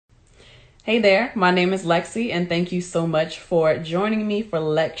Hey there, my name is Lexi, and thank you so much for joining me for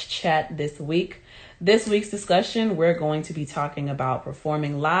Lex Chat this week. This week's discussion, we're going to be talking about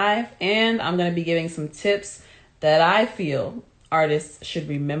performing live, and I'm going to be giving some tips that I feel artists should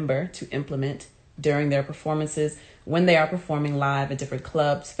remember to implement during their performances when they are performing live at different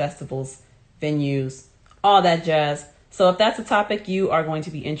clubs, festivals, venues, all that jazz. So if that's a topic you are going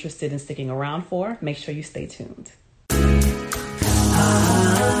to be interested in sticking around for, make sure you stay tuned.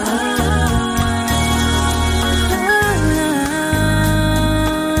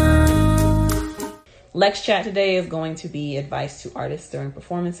 Lex Chat today is going to be advice to artists during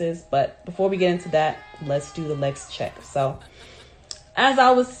performances, but before we get into that, let's do the Lex check. So, as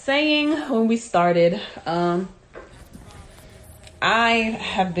I was saying when we started, I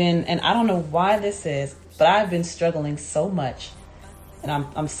have been, and I don't know why this is, but I've been struggling so much. And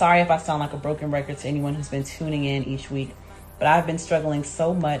I'm sorry if I sound like a broken record to anyone who's been tuning in each week, but I've been struggling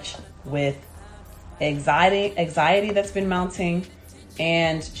so much with anxiety that's been mounting,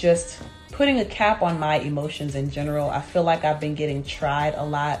 and just putting a cap on my emotions in general. I feel like I've been getting tried a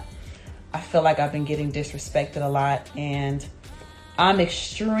lot. I feel like I've been getting disrespected a lot, and I'm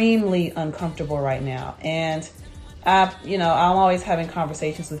extremely uncomfortable right now. And I'm always having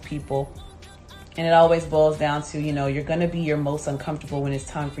conversations with people, and it always boils down to, you're going to be your most uncomfortable when it's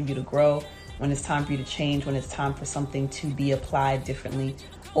time for you to grow, when it's time for you to change, when it's time for something to be applied differently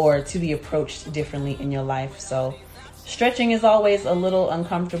or to be approached differently in your life. So stretching is always a little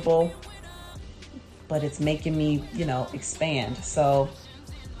uncomfortable, but it's making me, expand. So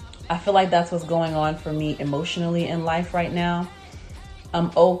I feel like that's what's going on for me emotionally in life right now.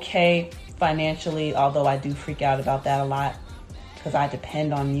 I'm okay financially, although I do freak out about that a lot because I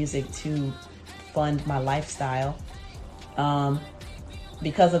depend on music to fund my lifestyle.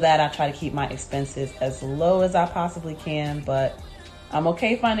 Because of that, I try to keep my expenses as low as I possibly can, but I'm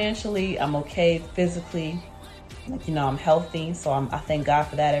okay financially. I'm okay physically. I'm healthy, so I thank God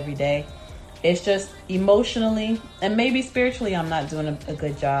for that every day. It's just emotionally and maybe spiritually, I'm not doing a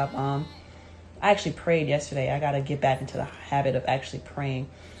good job. I actually prayed yesterday. I got to get back into the habit of actually praying,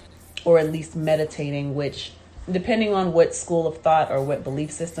 or at least meditating, which, depending on what school of thought or what belief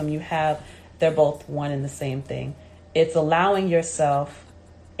system you have, they're both one and the same thing. It's allowing yourself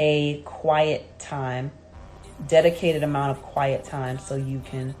a quiet time, dedicated amount of quiet time, so you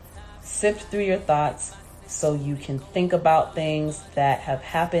can sift through your thoughts, so you can think about things that have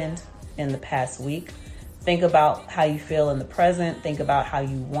happened in the past week. Think about how you feel in the present. Think about how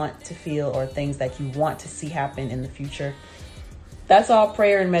you want to feel, or things that you want to see happen in the future. That's all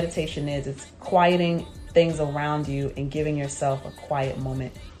prayer and meditation is. It's quieting things around you and giving yourself a quiet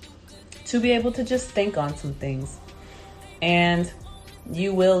moment to be able to just think on some things. And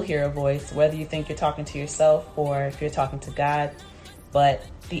you will hear a voice, whether you think you're talking to yourself or if you're talking to God. But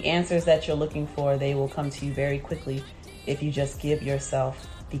the answers that you're looking for, they will come to you very quickly if you just give yourself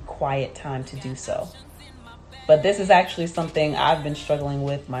the quiet time to do so. But this is actually something I've been struggling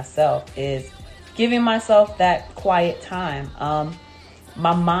with myself, is giving myself that quiet time.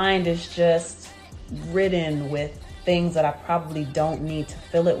 My mind is just ridden with things that I probably don't need to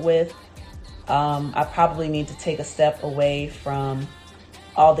fill it with. I probably need to take a step away from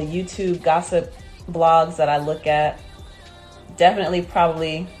all the YouTube gossip blogs that I look at. Definitely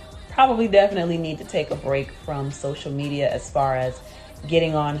need to take a break from social media as far as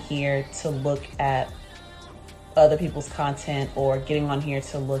getting on here to look at other people's content, or getting on here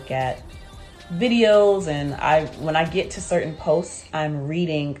to look at videos. And when I get to certain posts, I'm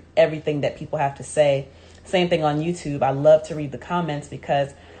reading everything that people have to say. Same thing on YouTube. I love to read the comments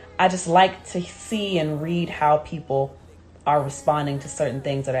because I just like to see and read how people are responding to certain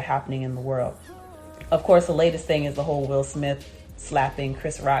things that are happening in the world. Of course, the latest thing is the whole Will Smith slapping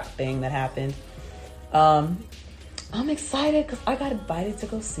Chris Rock thing that happened. I'm excited because I got invited to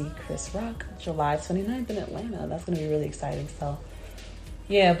go see Chris Rock July 29th in Atlanta. That's going to be really exciting. So,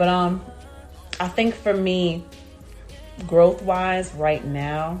 yeah, but I think for me, growth-wise right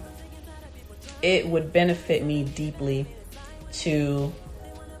now, it would benefit me deeply to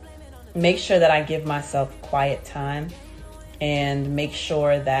make sure that I give myself quiet time, and make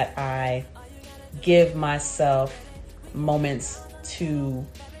sure that I give myself moments to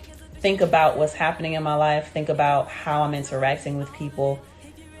think about what's happening in my life, think about how I'm interacting with people,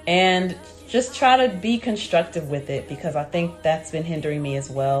 and just try to be constructive with it, because I think that's been hindering me as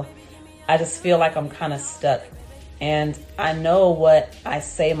well. I just feel like I'm kind of stuck, and I know what I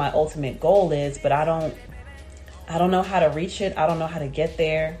say my ultimate goal is, but I don't know how to reach it. I don't know how to get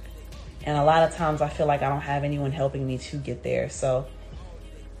there. And a lot of times I feel like I don't have anyone helping me to get there. So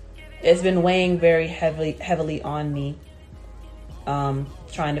it's been weighing very heavily on me.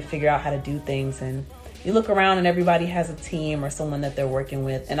 trying to figure out how to do things. And you look around and everybody has a team or someone that they're working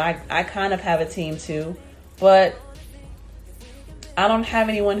with. And I kind of have a team too, but I don't have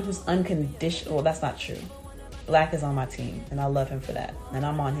anyone who's unconditional. Well, that's not true. Black is on my team and I love him for that. And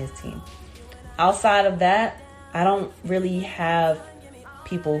I'm on his team. Outside of that, I don't really have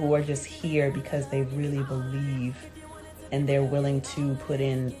people who are just here because they really believe and they're willing to put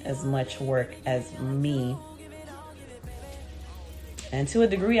in as much work as me. And to a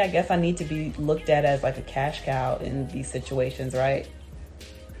degree, I guess I need to be looked at as like a cash cow in these situations, right?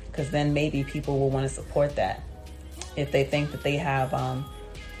 Because then maybe people will want to support that. If they think that they have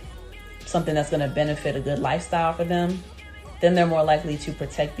something that's going to benefit a good lifestyle for them, then they're more likely to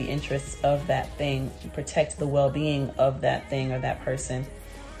protect the interests of that thing, protect the well-being of that thing or that person.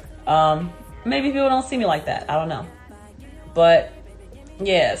 Maybe people don't see me like that. I don't know. But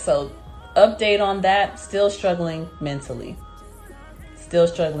yeah, so update on that. Still struggling mentally.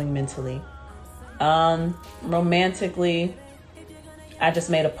 Romantically, I just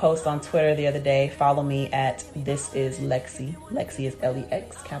made a post on Twitter the other day. Follow me at This Is Lexi. Lexi is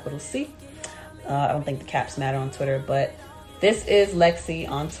Lex, capital C. I don't think the caps matter on Twitter, but This Is Lexi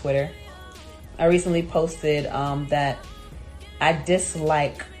on Twitter. I recently posted that I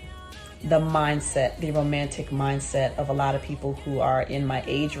dislike the mindset, the romantic mindset of a lot of people who are in my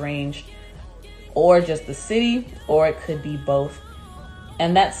age range, or just the city, or it could be both.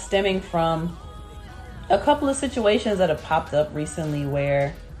 And that's stemming from a couple of situations that have popped up recently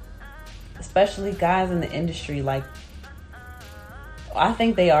where, especially guys in the industry, like, I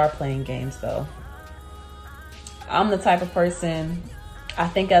think they are playing games though. I'm the type of person, I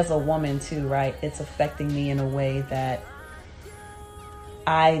think as a woman too, right? It's affecting me in a way that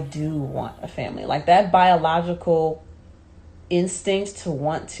I do want a family. Like that biological instinct to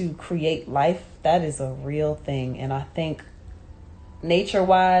want to create life, that is a real thing. And I think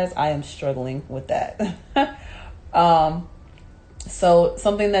nature-wise, I am struggling with that. So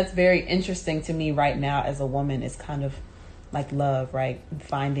something that's very interesting to me right now as a woman is kind of like love, right?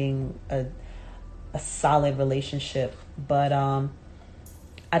 Finding a solid relationship. But I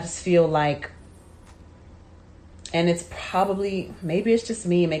just feel like, and it's probably, maybe it's just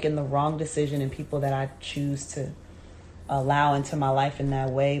me making the wrong decision and people that I choose to allow into my life in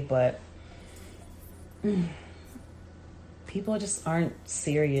that way, but people just aren't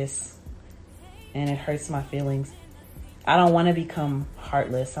serious and it hurts my feelings. I don't want to become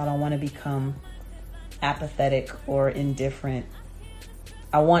heartless. I don't want to become apathetic or indifferent.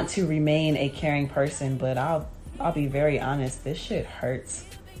 I want to remain a caring person, but I'll be very honest, this shit hurts.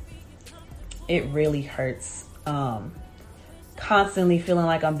 It really hurts. Constantly feeling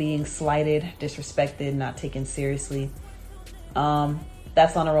like I'm being slighted, disrespected, not taken seriously.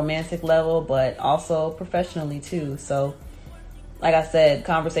 That's on a romantic level, but also professionally too. So like I said,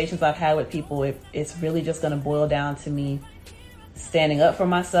 conversations I've had with people, it's really just going to boil down to me standing up for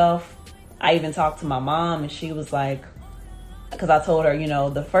myself. I even talked to my mom and she was like, because I told her, you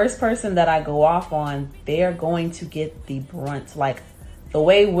know, the first person that I go off on, they're going to get the brunt. Like the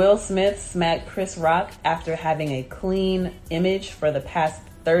way Will Smith smacked Chris Rock after having a clean image for the past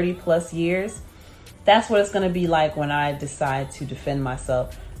 30 plus years, that's what it's going to be like when I decide to defend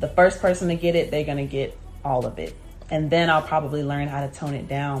myself. The first person to get it, they're going to get all of it. And then I'll probably learn how to tone it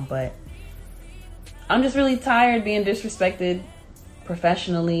down. But I'm just really tired being disrespected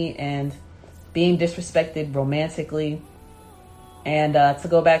professionally and being disrespected romantically. And to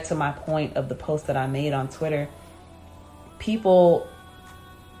go back to my point of the post that I made on Twitter, people,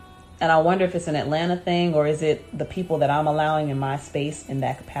 and I wonder if it's an Atlanta thing or is it the people that I'm allowing in my space in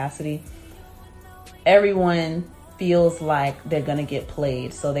that capacity, everyone feels like they're going to get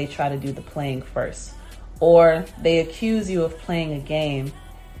played. So they try to do the playing first. Or they accuse you of playing a game.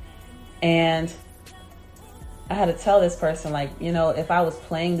 And I had to tell this person, like, you know, if I was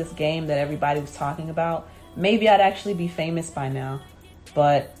playing this game that everybody was talking about, maybe I'd actually be famous by now.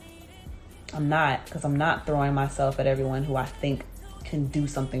 But I'm not, because I'm not throwing myself at everyone who I think can do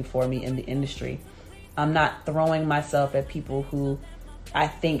something for me in the industry. I'm not throwing myself at people who I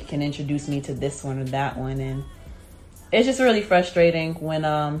think can introduce me to this one or that one. And it's just really frustrating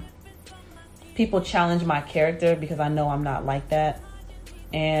when people challenge my character, because I know I'm not like that.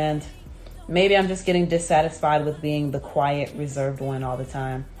 And maybe I'm just getting dissatisfied with being the quiet, reserved one all the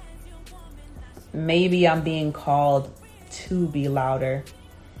time. Maybe I'm being called to be louder.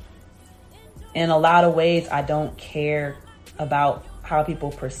 In a lot of ways, I don't care about how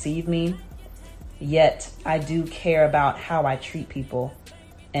people perceive me, yet I do care about how I treat people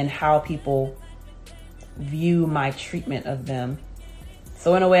and how people view my treatment of them.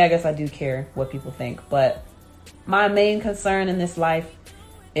 So in a way, I guess I do care what people think, but my main concern in this life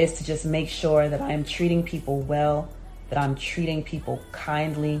is to just make sure that I am treating people well, that I'm treating people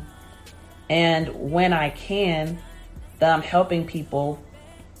kindly, and when I can, that I'm helping people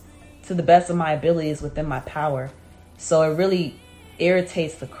to the best of my abilities within my power. So it really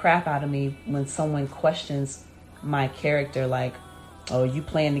irritates the crap out of me when someone questions my character, like, oh, you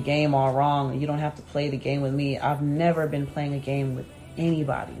playing the game all wrong. You don't have to play the game with me. I've never been playing a game with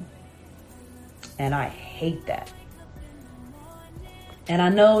anybody. And I hate that. And I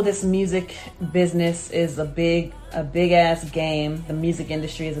know this music business is a big ass game. The music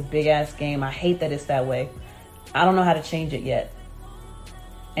industry is a big ass game. I hate that it's that way. I don't know how to change it yet.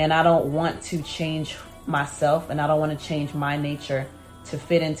 And I don't want to change myself, and I don't want to change my nature to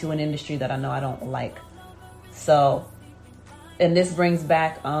fit into an industry that I know I don't like. So, and this brings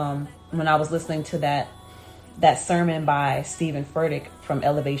back when I was listening to that sermon by Stephen Furtick from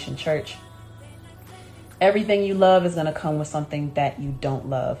Elevation Church. Everything you love is going to come with something that you don't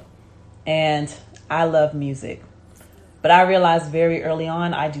love. And I love music. But I realized very early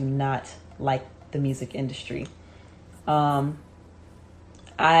on, I do not like the music industry.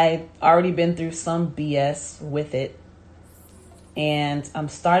 I've already been through some BS with it. And I'm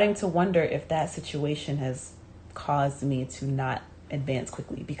starting to wonder if that situation has caused me to not advance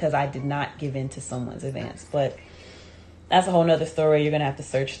quickly, because I did not give in to someone's advance. But that's a whole nother story. You're going to have to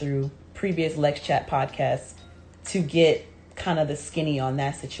search through previous Lex Chat podcasts to get kind of the skinny on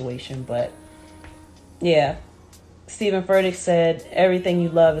that situation. But yeah, Stephen Furtick said, everything you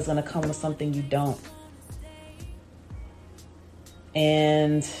love is going to come with something you don't.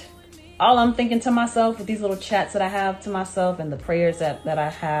 And all I'm thinking to myself with these little chats that I have to myself and the prayers that I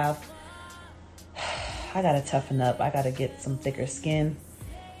have, I got to toughen up. I got to get some thicker skin,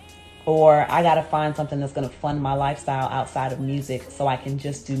 or I got to find something that's going to fund my lifestyle outside of music so I can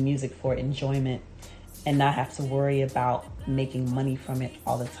just do music for enjoyment and not have to worry about making money from it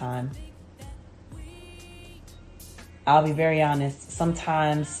all the time. I'll be very honest.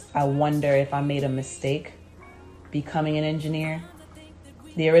 Sometimes I wonder if I made a mistake becoming an engineer.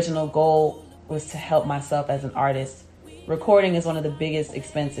 The original goal was to help myself as an artist. Recording is one of the biggest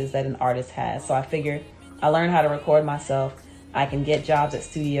expenses that an artist has. So I figured I learned how to record myself. I can get jobs at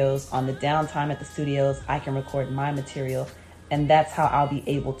studios. On the downtime at the studios, I can record my material. And that's how I'll be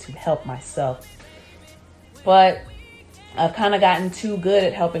able to help myself. But I've kind of gotten too good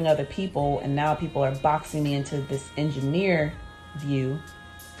at helping other people. And now people are boxing me into this engineer view.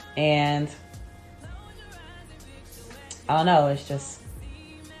 And I don't know, it's just...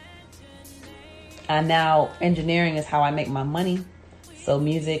 And now engineering is how I make my money. So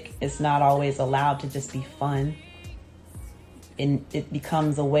music is not always allowed to just be fun. And it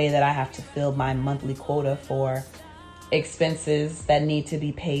becomes a way that I have to fill my monthly quota for expenses that need to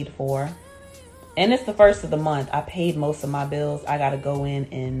be paid for. And it's the first of the month. I paid most of my bills. I got to go in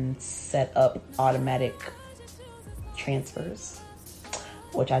and set up automatic transfers,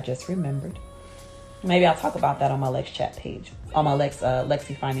 which I just remembered. Maybe I'll talk about that on my Lex Chat page, on my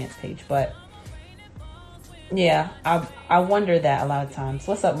Lexi Finance page. But yeah, I wonder that a lot of times.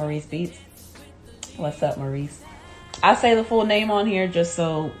 What's up, Maurice Beats? What's up, Maurice? I say the full name on here just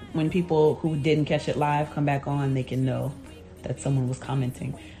so when people who didn't catch it live come back on, they can know that someone was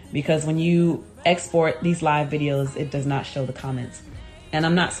commenting. Because when you export these live videos, it does not show the comments. And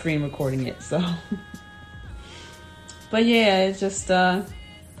I'm not screen recording it, so. But yeah, it's just, I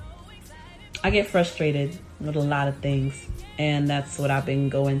get frustrated with a lot of things. And that's what I've been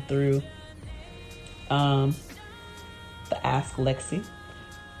going through. The Ask Lexi.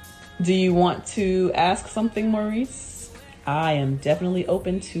 Do you want to ask something, Maurice? I am definitely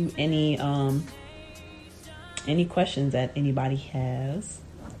open to any questions that anybody has.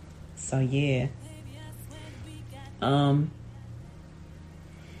 So yeah. So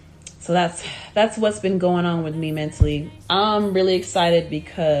that's what's been going on with me mentally. I'm really excited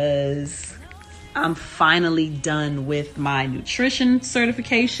because I'm finally done with my nutrition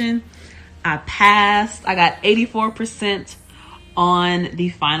certification. I passed. I got 84% on the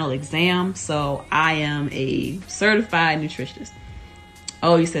final exam. So I am a certified nutritionist.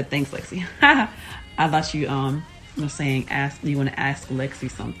 Oh, you said thanks, Lexi. I thought you were saying you want to ask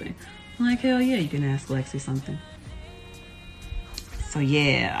Lexi something. I'm like, hell yeah, you can ask Lexi something. So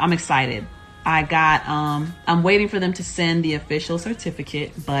yeah, I'm excited. I got I'm waiting for them to send the official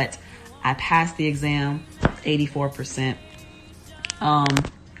certificate, but I passed the exam, 84%.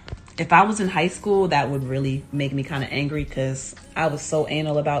 If I was in high school, that would really make me kind of angry because I was so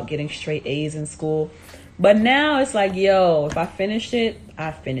anal about getting straight A's in school. But now it's like, yo, if I finished it,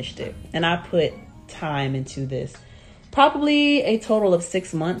 I finished it. And I put time into this. Probably a total of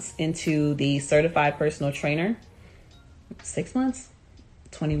 6 months into the certified personal trainer. 6 months,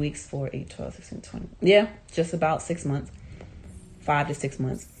 20 weeks, 4, 8, 12, 16, 20. Yeah, just about 6 months, 5 to 6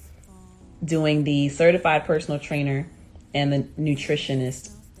 months, doing the certified personal trainer and the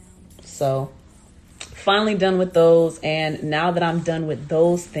nutritionist. So finally done with those. And now that I'm done with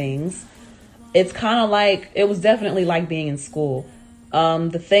those things, it's kind of like, it was definitely like being in school.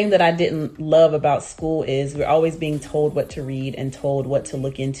 The thing that I didn't love about school is we're always being told what to read and told what to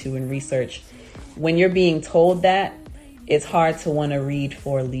look into and research. When you're being told that, it's hard to want to read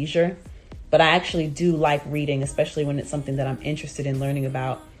for leisure. But I actually do like reading, especially when it's something that I'm interested in learning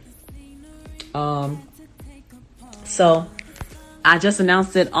about. So I just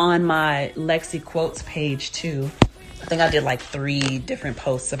announced it on my Lexi Quotes page too. I think I did like 3 different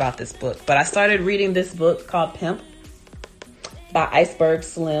posts about this book. But I started reading this book called Pimp by Iceberg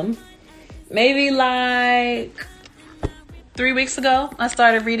Slim. Maybe like 3 weeks ago, I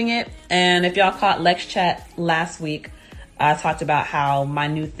started reading it. And if y'all caught Lex Chat last week, I talked about how my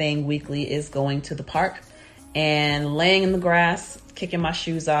new thing weekly is going to the park and laying in the grass, kicking my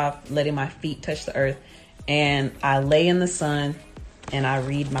shoes off, letting my feet touch the earth. And I lay in the sun and I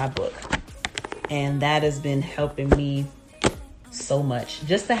read my book. And that has been helping me so much.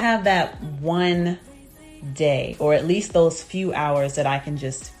 Just to have that one day, or at least those few hours that I can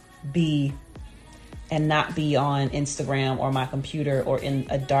just be and not be on Instagram or my computer or in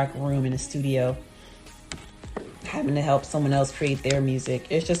a dark room in a studio having to help someone else create their music.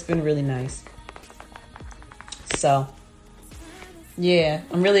 It's just been really nice. So yeah,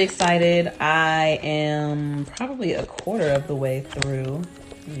 I'm really excited. I am probably a quarter of the way through.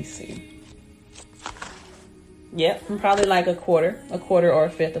 Let me see. Yep, I'm probably like a quarter or a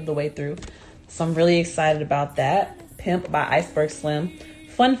fifth of the way through. So I'm really excited about that. Pimp by Iceberg Slim.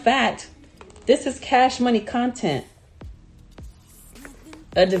 Fun fact, this is Cash Money Content,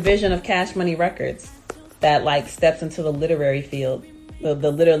 a division of Cash Money Records that like steps into the literary field, the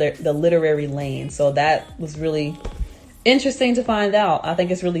literary lane. So that was really interesting to find out. I think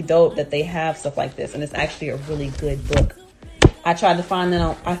it's really dope that they have stuff like this, and it's actually a really good book. I tried to find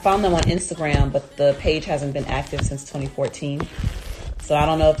them. I found them on Instagram, but the page hasn't been active since 2014. So I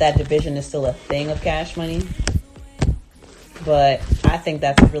don't know if that division is still a thing of Cash Money, but I think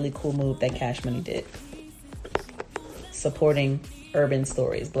that's a really cool move that Cash Money did. Supporting urban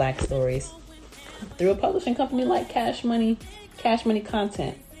stories, Black stories through a publishing company like Cash Money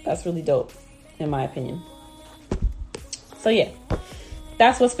Content. That's really dope, in my opinion. So yeah,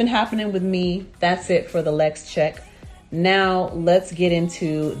 that's what's been happening with me. That's it for the Lex Check. Now let's get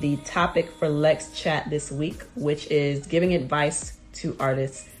into the topic for Lex Chat this week, which is giving advice to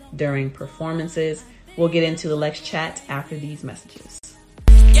artists during performances. We'll get into the Lex Chat after these messages.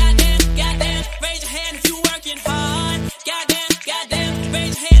 Goddamn, raise your hand if you working hard. Goddamn,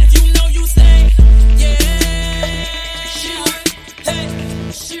 raise your hand if you know you say, yeah. She work,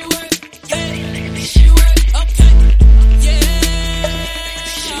 hey, she work, hey, she work, okay, yeah.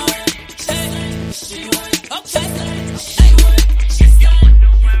 She work, hey, she work, okay, hey, she's gone.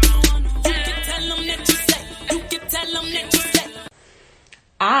 You can tell them that you say, you can tell them that you say.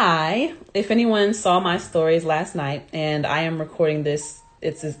 If anyone saw my stories last night, and I am recording this,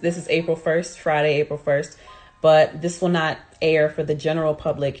 this is April 1st, Friday, April 1st, but this will not air for the general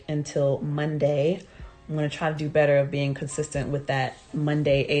public until Monday. I'm going to try to do better of being consistent with that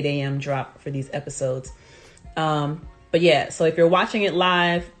Monday 8 a.m. drop for these episodes. But yeah, so if you're watching it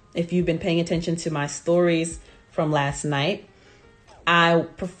live, if you've been paying attention to my stories from last night, I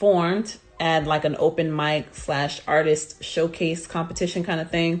performed at like an open mic / artist showcase competition kind of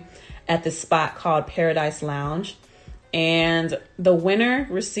thing at this spot called Paradise Lounge. And the winner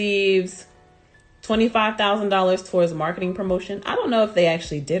receives $25,000 towards marketing promotion. I don't know if they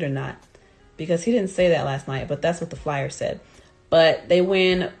actually did or not, because he didn't say that last night, but that's what the flyer said. But they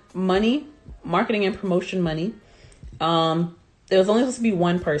win money, marketing and promotion money. There was only supposed to be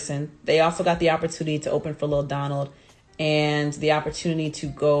one person. They also got the opportunity to open for Lil Donald and the opportunity to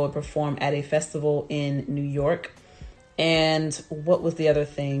go and perform at a festival in New York. And what was the other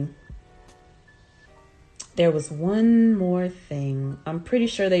thing? There was one more thing. I'm pretty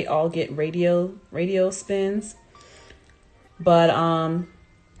sure they all get radio spins. But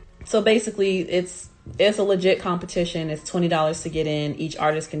so basically it's a legit competition. It's $20 to get in. Each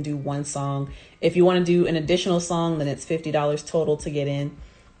artist can do one song. If you want to do an additional song, then it's $50 total to get in.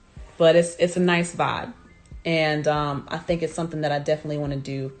 But it's a nice vibe. And I think it's something that I definitely want to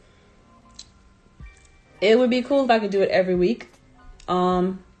do. It would be cool if I could do it every week.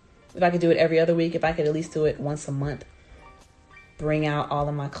 If I could do it every other week, if I could at least do it once a month. Bring out all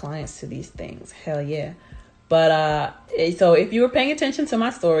of my clients to these things. Hell yeah. But so if you were paying attention to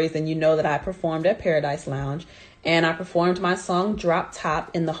my stories, then you know that I performed at Paradise Lounge. and I performed my song Drop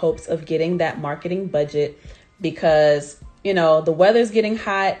Top in the hopes of getting that marketing budget because, you know, the weather's getting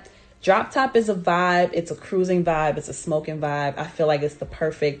hot. Drop Top is a vibe. It's a cruising vibe. It's a smoking vibe. I feel like it's the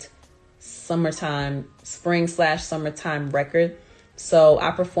perfect summertime, spring/summertime record. So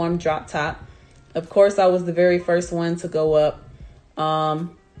I performed Drop Top. Of course, I was the very first one to go up.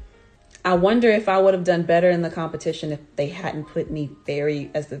 I wonder if I would have done better in the competition if they hadn't put me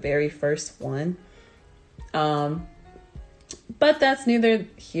as the very first one. But that's neither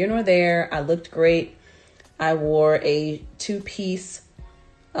here nor there. I looked great. I wore a 2-piece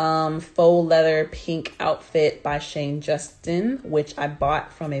faux leather pink outfit by Shane Justin, which I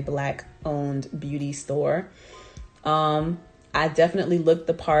bought from a Black-owned beauty store. I definitely looked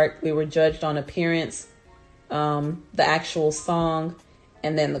the part. We were judged on appearance, the actual song,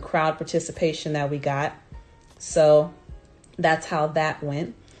 and then the crowd participation that we got. So that's how that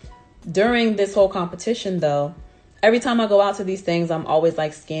went. During this whole competition, though, every time I go out to these things, I'm always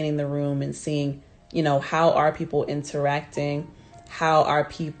like scanning the room and seeing, you know, how are people interacting? How are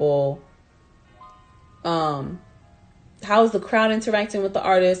people, how is the crowd interacting with the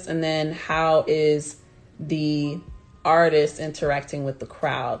artist? And then how is the artist interacting with the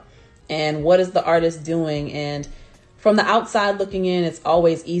crowd? And what is the artist doing? And from the outside looking in, it's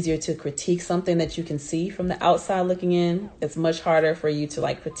always easier to critique something that you can see from the outside looking in. It's much harder for you to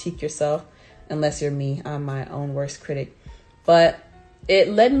like critique yourself, unless you're me. I'm my own worst critic. But it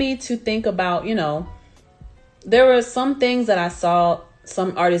led me to think about, you know, there were some things that I saw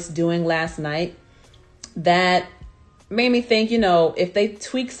some artists doing last night that made me think, you know, if they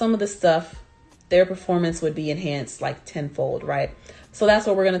tweak some of the stuff, their performance would be enhanced like tenfold, right? So that's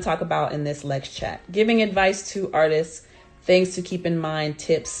what we're going to talk about in this Lex Chat. Giving advice to artists, things to keep in mind,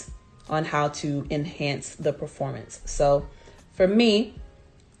 tips on how to enhance the performance. So for me,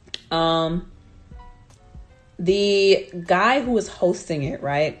 the guy who was hosting it,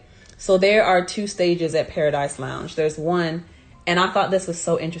 right? So there are 2 stages at Paradise Lounge. There's one, and I thought this was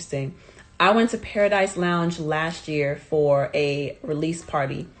so interesting. I went to Paradise Lounge last year for a release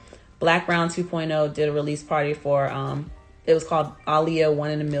party. Black Brown 2.0 did a release party for, it was called Aaliyah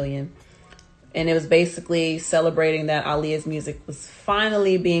 1 in a Million. And it was basically celebrating that Aaliyah's music was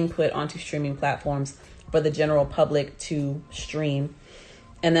finally being put onto streaming platforms for the general public to stream.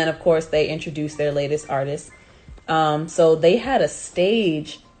 And then, of course, they introduced their latest artist. So they had a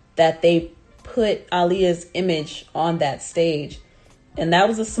stage that they put Aaliyah's image on that stage. And that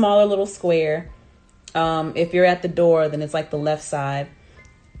was a smaller little square. If you're at the door, then it's like the left side.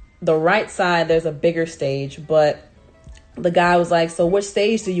 The right side, there's a bigger stage. But the guy was like, so which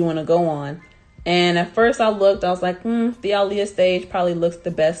stage do you want to go on? And at first I looked, I was like, the Aaliyah stage probably looks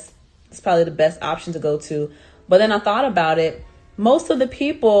the best. It's probably the best option to go to. But then I thought about it. Most of the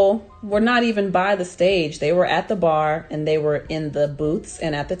people were not even by the stage. They were at the bar and they were in the booths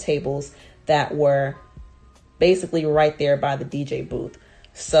and at the tables that were basically right there by the DJ booth.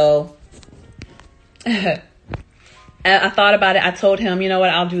 So I thought about it. I told him, you know what,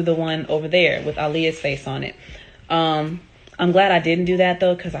 I'll do the one over there with Aaliyah's face on it. I'm glad I didn't do that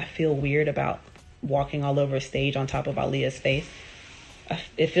though, because I feel weird about walking all over a stage on top of Aaliyah's face.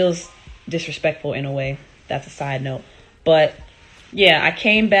 It feels disrespectful in a way. That's a side note. But yeah, I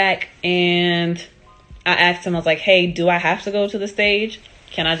came back and I asked him, I was like, hey, do I have to go to the stage?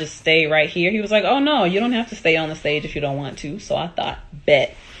 Can I just stay right here? He was like, oh no, you don't have to stay on the stage if you don't want to. So I thought,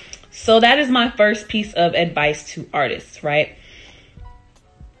 bet. So that is my first piece of advice to artists, right?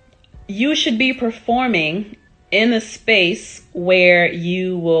 You should be performing in a space where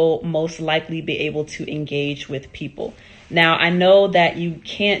you will most likely be able to engage with people. Now, I know that you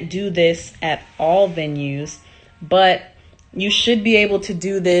can't do this at all venues, but you should be able to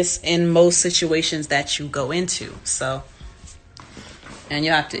do this in most situations that you go into. So, and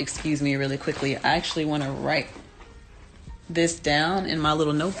you have to excuse me really quickly. I actually want to write this down in my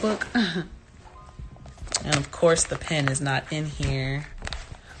little notebook. And of course the pen is not in here.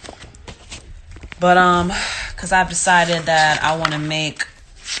 But because I've decided that I want to make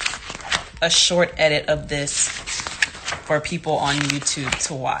a short edit of this for people on YouTube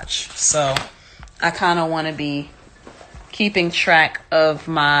to watch. So I kind of want to be keeping track of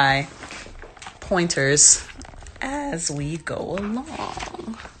my pointers as we go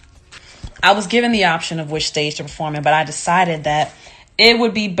along. I was given the option of which stage to perform in, but I decided that it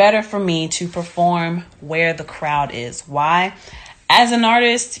would be better for me to perform where the crowd is. Why? As an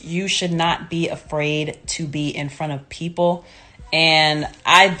artist, you should not be afraid to be in front of people. And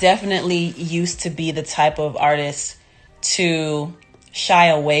I definitely used to be the type of artist to shy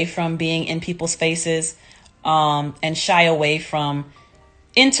away from being in people's faces, and shy away from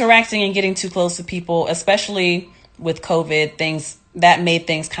interacting and getting too close to people, especially with COVID, things that made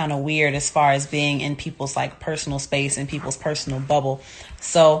things kind of weird as far as being in people's like personal space and people's personal bubble.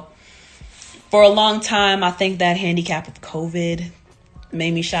 So for a long time, I think that handicap of COVID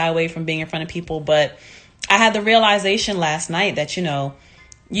made me shy away from being in front of people. But I had the realization last night that, you know,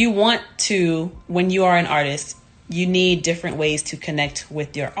 you want to, when you are an artist, you need different ways to connect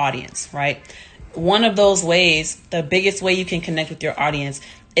with your audience, right? One of those ways, the biggest way you can connect with your audience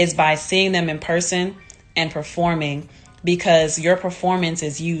is by seeing them in person and performing, because your performance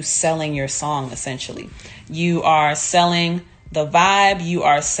is you selling your song, essentially. You are selling the vibe, you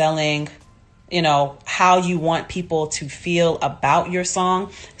are selling, you know, how you want people to feel about your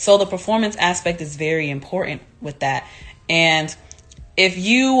song. So the performance aspect is very important with that. And if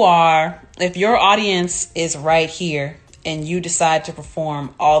your audience is right here and you decide to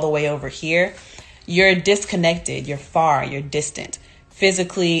perform all the way over here, you're disconnected, you're far, you're distant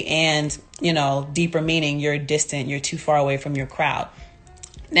physically, and, you know, deeper meaning, you're distant, you're too far away from your crowd.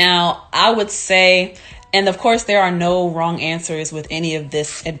 Now, I would say, and of course, there are no wrong answers with any of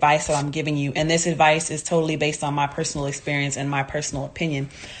this advice that I'm giving you. And this advice is totally based on my personal experience and my personal opinion.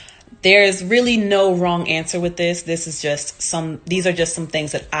 There's really no wrong answer with this. These are just some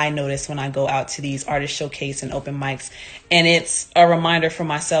things that I notice when I go out to these artist showcase and open mics. And it's a reminder for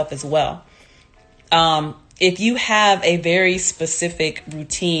myself as well. If you have a very specific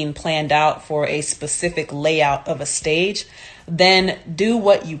routine planned out for a specific layout of a stage, then do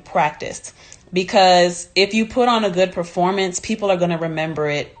what you practiced. Because if you put on a good performance, people are going to remember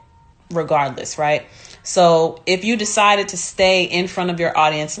it regardless, right? So if you decided to stay in front of your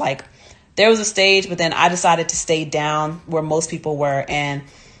audience, like there was a stage, but then I decided to stay down where most people were, and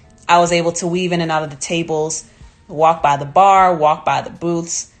I was able to weave in and out of the tables, walk by the bar, walk by the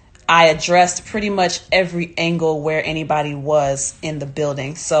booths. I addressed pretty much every angle where anybody was in the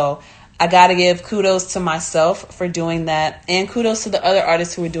building. So I got to give kudos to myself for doing that, and kudos to the other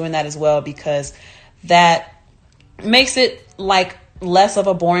artists who are doing that as well, because that makes it like less of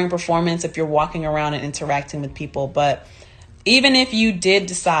a boring performance if you're walking around and interacting with people. But even if you did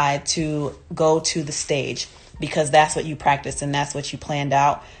decide to go to the stage because that's what you practiced and that's what you planned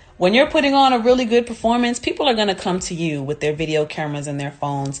out, when you're putting on a really good performance, people are going to come to you with their video cameras and their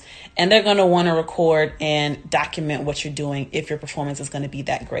phones, and they're going to want to record and document what you're doing if your performance is going to be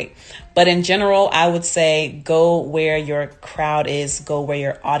that great. But in general, I would say go where your crowd is, go where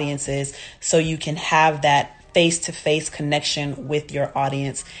your audience is, so you can have that face-to-face connection with your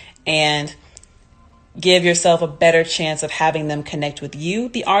audience and give yourself a better chance of having them connect with you,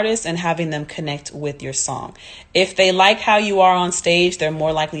 the artist, and having them connect with your song. If they like how you are on stage, they're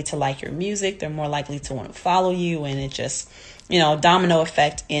more likely to like your music. They're more likely to want to follow you, and it just, you know, domino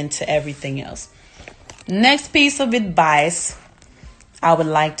effect into everything else. Next piece of advice I would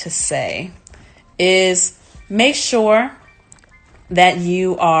like to say is make sure that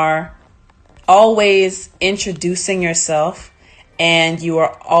you are always introducing yourself and you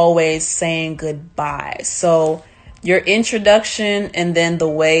are always saying goodbye. So your introduction and then the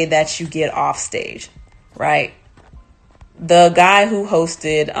way that you get off stage, right? The guy who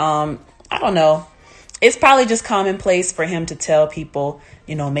hosted, I don't know, it's probably just commonplace for him to tell people,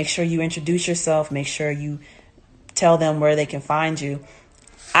 you know, make sure you introduce yourself, make sure you tell them where they can find you.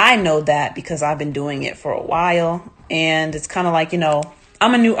 I know that because I've been doing it for a while, and it's kind of like, you know,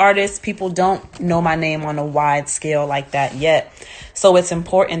 I'm a new artist. People don't know my name on a wide scale like that yet. So it's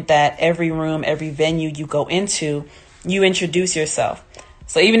important that every room, every venue you go into, you introduce yourself.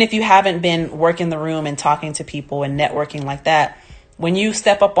 So even if you haven't been working the room and talking to people and networking like that, when you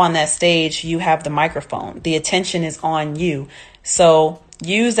step up on that stage, you have the microphone. The attention is on you. So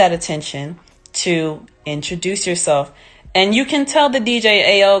use that attention to introduce yourself. And you can tell the DJ,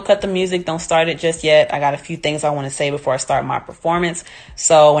 ayo, cut the music, don't start it just yet. I got a few things I want to say before I start my performance.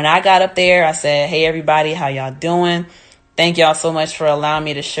 So when I got up there, I said, hey, everybody, how y'all doing? Thank y'all so much for allowing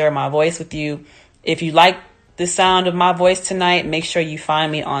me to share my voice with you. If you like the sound of my voice tonight, make sure you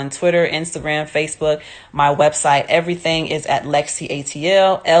find me on Twitter, Instagram, Facebook, my website. Everything is at Lexi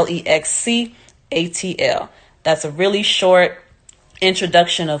ATL, LEXC ATL. That's a really short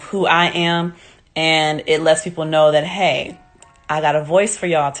introduction of who I am. And it lets people know that, hey, I got a voice for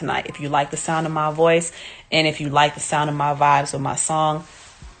y'all tonight. If you like the sound of my voice and if you like the sound of my vibes with my song,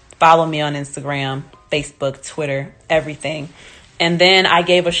 follow me on Instagram, Facebook, Twitter, everything. And then I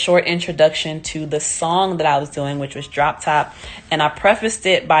gave a short introduction to the song that I was doing, which was Drop Top. And I prefaced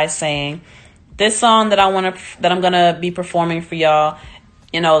it by saying, this song that I'm going to be performing for y'all,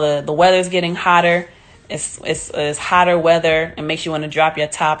 you know, the weather's getting hotter. It's hotter weather. It makes you want to drop your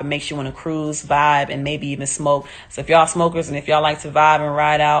top. It makes you want to cruise, vibe, and maybe even smoke. So if y'all smokers and if y'all like to vibe and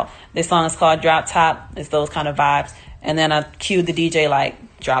ride out, this song is called Drop Top. It's those kind of vibes. And then I cued the DJ like,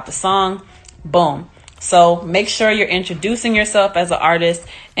 drop the song, boom. So make sure you're introducing yourself as an artist.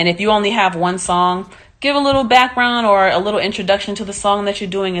 And if you only have one song, give a little background or a little introduction to the song that you're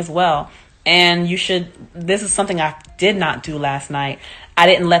doing as well. And this is something I did not do last night. I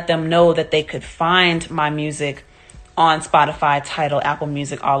didn't let them know that they could find my music on Spotify, Tidal, Apple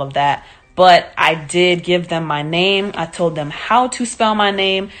Music, all of that. But I did give them my name. I told them how to spell my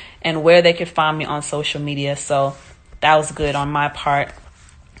name and where they could find me on social media. So that was good on my part.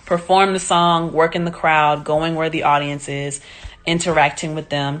 Perform the song, work in the crowd, going where the audience is, interacting with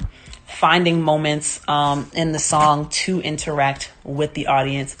them, finding moments in the song to interact with the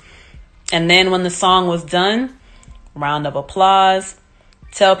audience. And then when the song was done, round of applause.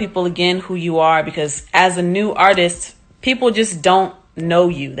 Tell people again who you are, because as a new artist, people just don't know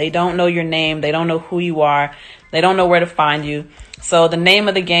you. They don't know your name. They don't know who you are. They don't know where to find you. So the name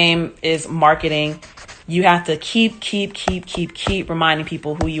of the game is marketing. You have to keep reminding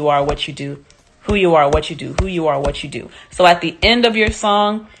people who you are, what you do, who you are, what you do, who you are, what you do. So at the end of your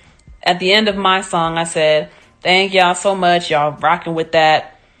song, at the end of my song, I said, thank y'all so much. Y'all rocking with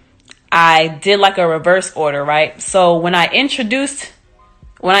that. I did like a reverse order, right? So when I introduced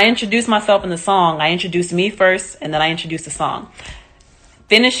myself in the song, I introduced me first and then I introduced the song.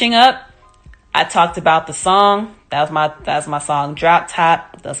 Finishing up, I talked about the song. That's my song, Drop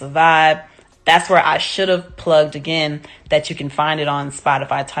Top. That's a vibe. That's where I should have plugged again that you can find it on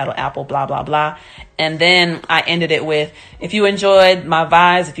Spotify, Tidal, Apple, blah, blah, blah. And then I ended it with, if you enjoyed my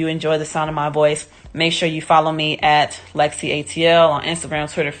vibes, if you enjoyed the sound of my voice, make sure you follow me at Lexi ATL on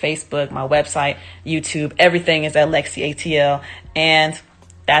Instagram, Twitter, Facebook, my website, YouTube. Everything is at Lexi ATL. And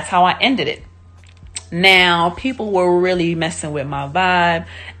that's how I ended it. Now, people were really messing with my vibe.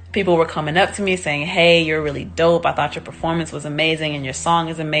 People were coming up to me saying, hey, you're really dope. I thought your performance was amazing and your song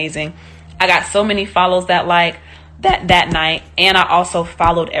is amazing. I got so many follows that night. And I also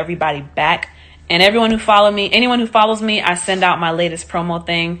followed everybody back. And anyone who follows me, I send out my latest promo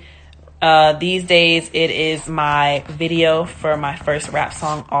thing. These days, it is my video for my first rap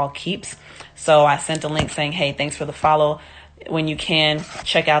song, All Keeps. So I sent a link saying, hey, thanks for the follow. When you can,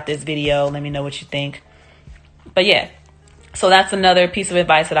 check out this video. Let me know what you think. But yeah, so that's another piece of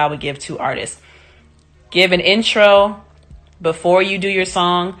advice that I would give to artists. Give an intro before you do your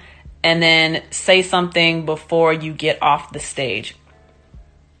song, and then say something before you get off the stage.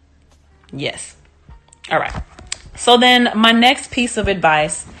 Yes. All right. So then my next piece of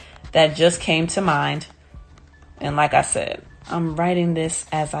advice that just came to mind, and like I said, I'm writing this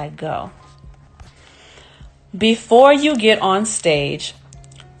as I go. Before you get on stage,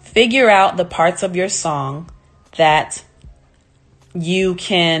 figure out the parts of your song that you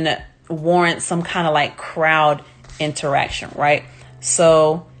can warrant some kind of like crowd interaction, right?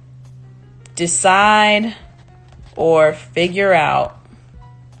 So decide or figure out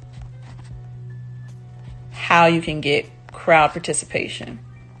how you can get crowd participation,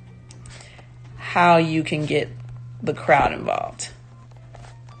 how you can get the crowd involved.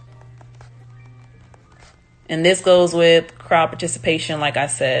 And this goes with crowd participation, like I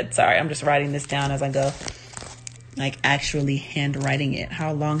said. Sorry, I'm just writing this down as I go. Like actually handwriting it.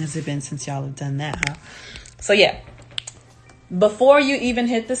 How long has it been since y'all have done that, huh? So yeah, before you even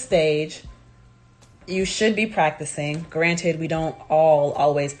hit the stage, you should be practicing. Granted, we don't all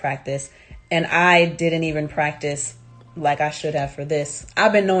always practice. And I didn't even practice like I should have for this.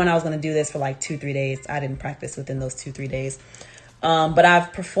 I've been knowing I was going to do this for like 2-3 days. I didn't practice within those 2-3 days. But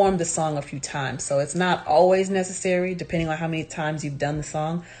I've performed the song a few times, so it's not always necessary depending on how many times you've done the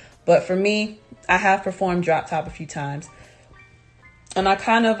song. But for me, I have performed Drop Top a few times. And I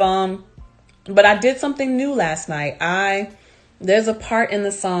kind of, but I did something new last night. There's a part in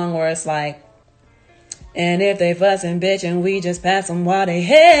the song where it's like, and if they fuss and bitch and we just pass them while they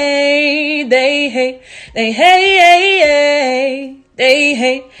hate, they hate, they hate, they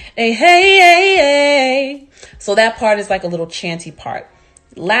hate, they hate. So that part is like a little chanty part.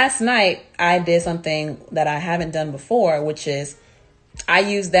 Last night, I did something that I haven't done before, which is I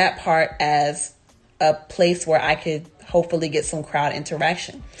used that part as a place where I could hopefully get some crowd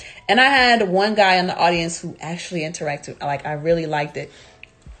interaction. And I had one guy in the audience who actually interacted. Like, I really liked it.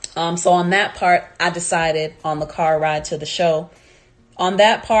 So on that part, I decided on the car ride to the show, on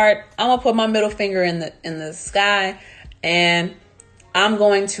that part, I'm going to put my middle finger in the sky, and I'm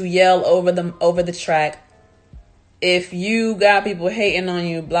going to yell over the track. If you got people hating on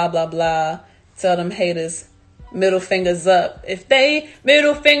you, blah, blah, blah, tell them haters middle fingers up. If they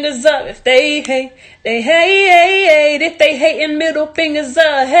middle fingers up, if they hate, they hate. If they hating, middle fingers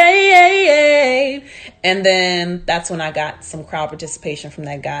up, hey. And then that's when I got some crowd participation from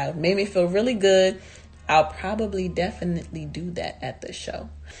that guy. It made me feel really good. I'll probably definitely do that at the show.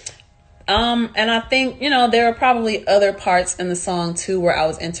 And I think, there are probably other parts in the song too where I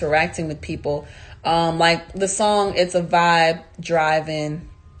was interacting with people. Like the song, it's a vibe, driving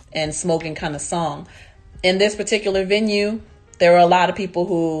and smoking kind of song. In this particular venue, there were a lot of people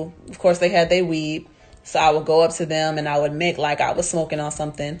who, of course, they had their weed. So I would go up to them and I would make like I was smoking on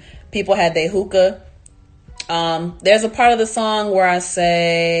something. People had their hookah. There's a part of the song where I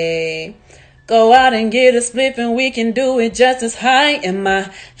say, go out and get a spliff and we can do it just as high in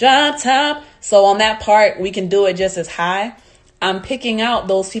my drop top. So on that part, we can do it just as high. I'm picking out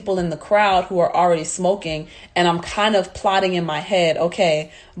those people in the crowd who are already smoking, and I'm kind of plotting in my head,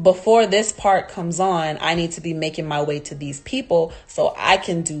 okay, before this part comes on, I need to be making my way to these people so I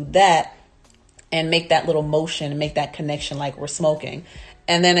can do that and make that little motion and make that connection like we're smoking.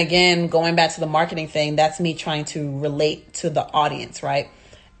 And then again, going back to the marketing thing, that's me trying to relate to the audience, right?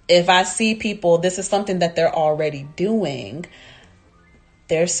 If I see people, this is something that they're already doing.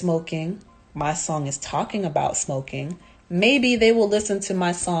 They're smoking. My song is talking about smoking. Maybe they will listen to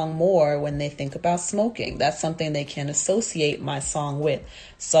my song more when they think about smoking. That's something they can associate my song with.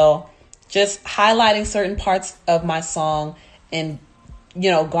 So just highlighting certain parts of my song and,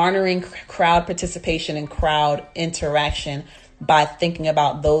 garnering crowd participation and crowd interaction by thinking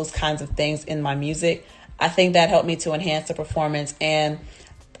about those kinds of things in my music. I think that helped me to enhance the performance. And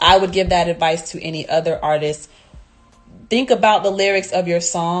I would give that advice to any other artist. Think about the lyrics of your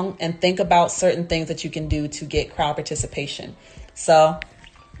song and think about certain things that you can do to get crowd participation. So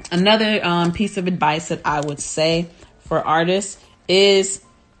another piece of advice that I would say for artists is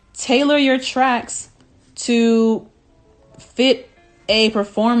tailor your tracks to fit a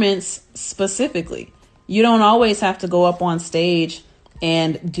performance specifically. You don't always have to go up on stage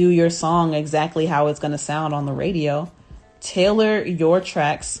and do your song exactly how it's going to sound on the radio. Tailor your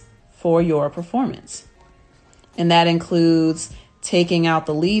tracks for your performance. And that includes taking out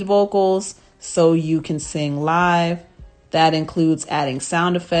the lead vocals so you can sing live. That includes adding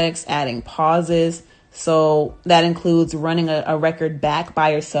sound effects, adding pauses. So that includes running a record back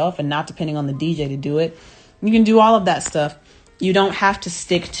by yourself and not depending on the DJ to do it. You can do all of that stuff. You don't have to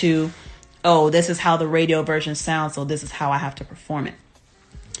stick to, this is how the radio version sounds, so this is how I have to perform it.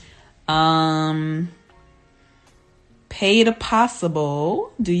 Pay to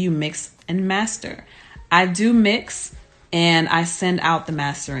possible, do you mix and master? I do mix and I send out the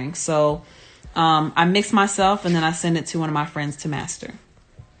mastering. So I mix myself and then I send it to one of my friends to master.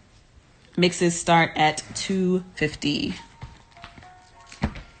 Mixes start at $250.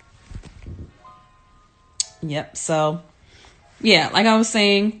 Yep. So yeah, like I was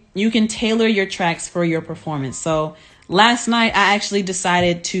saying, you can tailor your tracks for your performance. So last night I actually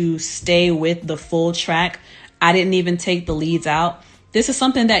decided to stay with the full track. I didn't even take the leads out. This is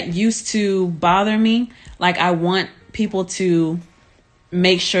something that used to bother me. Like I want people to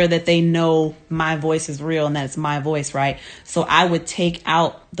make sure that they know my voice is real and that it's my voice, right? So I would take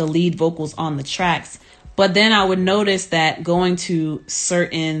out the lead vocals on the tracks. But then I would notice that going to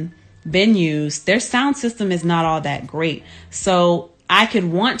certain venues, their sound system is not all that great. So I could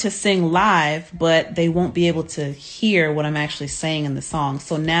want to sing live, but they won't be able to hear what I'm actually saying in the song.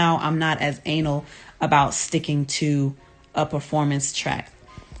 So now I'm not as anal about sticking to a performance track.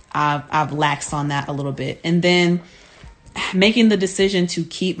 I've laxed on that a little bit. And then making the decision to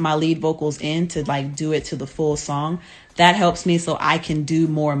keep my lead vocals in to like do it to the full song, that helps me so I can do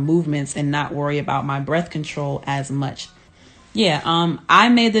more movements and not worry about my breath control as much. Yeah, I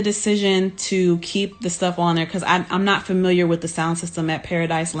made the decision to keep the stuff on there because I'm not familiar with the sound system at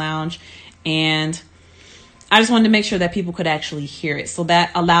Paradise Lounge, and I just wanted to make sure that people could actually hear it. So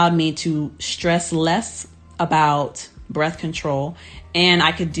that allowed me to stress less about breath control, and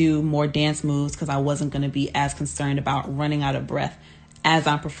I could do more dance moves because I wasn't going to be as concerned about running out of breath as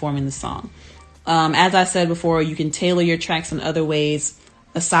I'm performing the song. As I said before, you can tailor your tracks in other ways.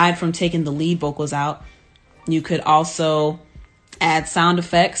 Aside from taking the lead vocals out, you could also add sound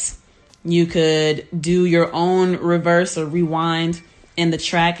effects. You could do your own reverse or rewind in the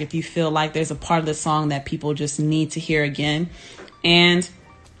track if you feel like there's a part of the song that people just need to hear again. And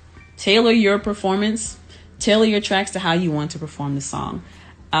tailor your performance, tailor your tracks to how you want to perform the song.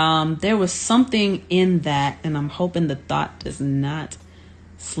 There was something in that, and I'm hoping the thought does not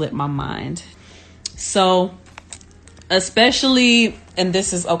slip my mind. So, especially, and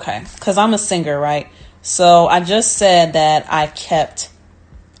this is okay, because I'm a singer, right? So I just said that I kept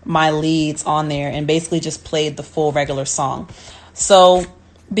my leads on there and basically just played the full regular song. So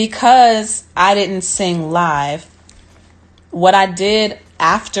because I didn't sing live, what I did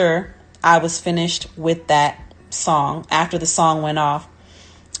after I was finished with that song, after the song went off,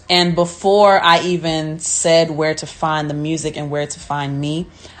 and before I even said where to find the music and where to find me,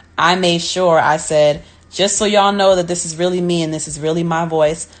 I made sure I said, just so y'all know that this is really me and this is really my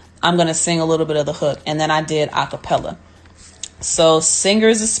voice, I'm going to sing a little bit of the hook. And then I did a cappella. So for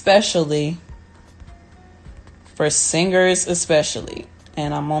singers especially,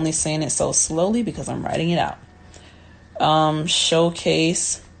 and I'm only saying it so slowly because I'm writing it out.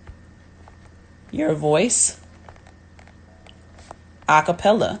 Showcase your voice a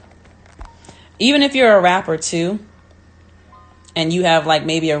cappella. Even if you're a rapper too, and you have like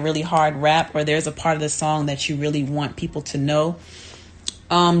maybe a really hard rap, or there's a part of the song that you really want people to know,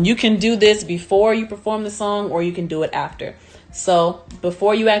 you can do this before you perform the song, or you can do it after. So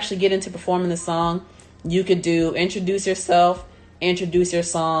before you actually get into performing the song, you could do introduce yourself, introduce your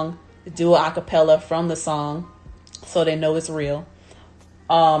song, do a cappella from the song so they know it's real.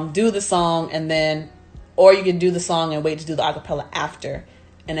 Do the song, and then, or you can do the song and wait to do the a cappella after,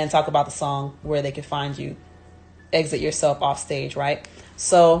 and then talk about the song, where they can find you, exit yourself off stage, right?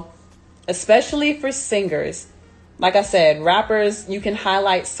 So especially for singers, like I said, rappers, you can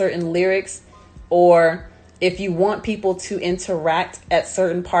highlight certain lyrics, or if you want people to interact at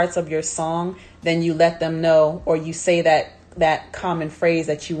certain parts of your song, then you let them know, or you say that common phrase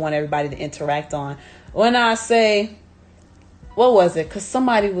that you want everybody to interact on. When I say, what was it? Because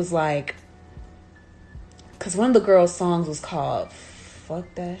somebody was like, because one of the girls' songs was called Fuck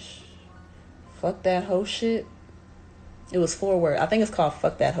That Hoe Shit. It was 4 words. I think it's called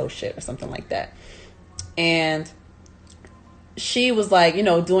Fuck That Hoe Shit or something like that. And she was like,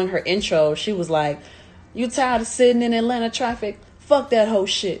 doing her intro, she was like, you tired of sitting in Atlanta traffic? Fuck that hoe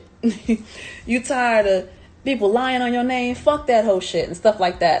shit. You tired of people lying on your name? Fuck that hoe shit, and stuff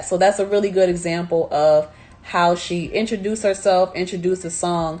like that. So that's a really good example of how she introduced herself, introduced the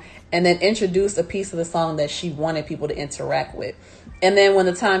song, and then introduced a piece of the song that she wanted people to interact with. And then when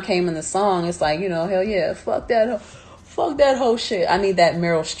the time came in the song, it's like, hell yeah, fuck that hoe shit. I need that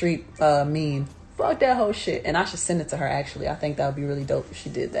Meryl Streep meme. Fuck that hoe shit. And I should send it to her, actually. I think that would be really dope if she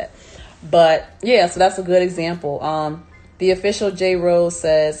did that. But yeah, so that's a good example. The official J Rose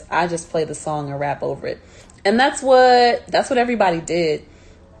says, I just play the song and rap over it. And that's what everybody did.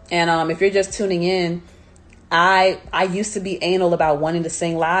 And if you're just tuning in, I used to be anal about wanting to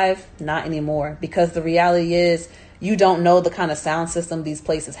sing live. Not anymore, because the reality is you don't know the kind of sound system these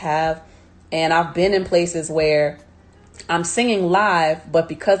places have. And I've been in places where I'm singing live, but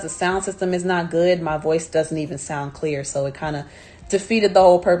because the sound system is not good, my voice doesn't even sound clear. So it kind of defeated the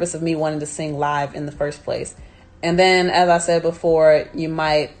whole purpose of me wanting to sing live in the first place. And then, as I said before, you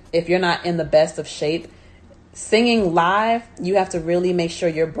might, if you're not in the best of shape, singing live, you have to really make sure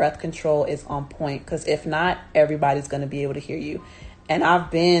your breath control is on point, because if not, everybody's going to be able to hear you. And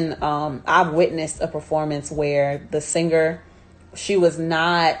I've witnessed a performance where the singer, she was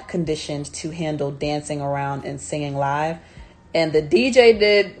not conditioned to handle dancing around and singing live. And the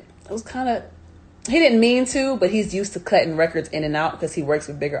DJ he didn't mean to, but he's used to cutting records in and out because he works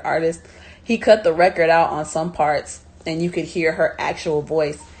with bigger artists. He cut the record out on some parts and you could hear her actual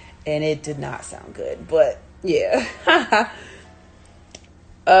voice, and it did not sound good. But yeah.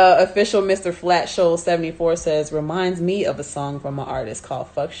 Official Mr. Flat Show 74 says, reminds me of a song from an artist called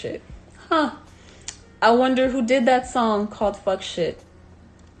Fuck Shit. I wonder who did that song called Fuck Shit.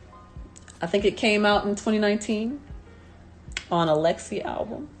 I think it came out in 2019 on a Lexi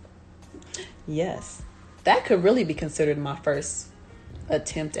album. Yes, that could really be considered my first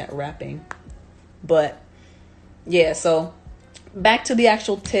attempt at rapping. But yeah, so back to the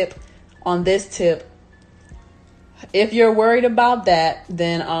actual tip. On this tip, if you're worried about that,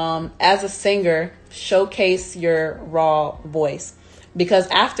 then as a singer, showcase your raw voice. Because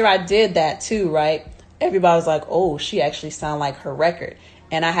after I did that too, right, everybody was like, oh, she actually sound like her record.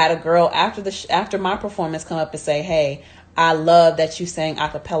 And I had a girl after my performance come up and say, hey, I love that you sang a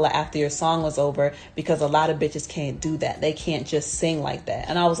cappella after your song was over, because a lot of bitches can't do that. They can't just sing like that.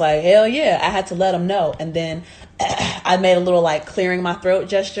 And I was like, hell yeah, I had to let them know. And then I made a little like clearing my throat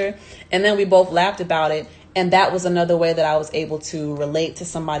gesture, and then we both laughed about it. And that was another way that I was able to relate to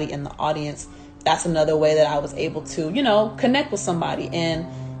somebody in the audience. That's another way that I was able to, connect with somebody. And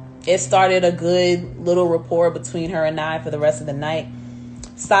it started a good little rapport between her and I for the rest of the night.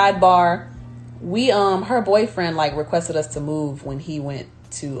 Sidebar, her boyfriend like requested us to move when he went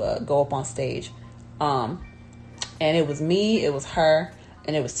to go up on stage. And it was me, it was her,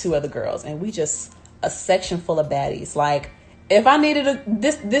 and it was 2 other girls. And we just, a section full of baddies. Like, if I needed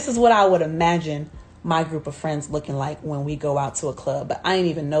this is what I would imagine my group of friends looking like when we go out to a club. But I ain't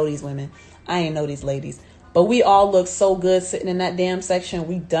even know these women. I ain't know these ladies. But we all look so good sitting in that damn section.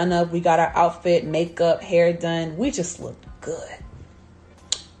 We done up. We got our outfit, makeup, hair done. We just looked good.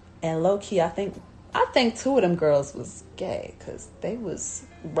 And low key, I think two of them girls was gay because they was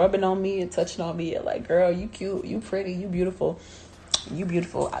rubbing on me and touching on me and like, girl, you cute, you pretty, you beautiful, you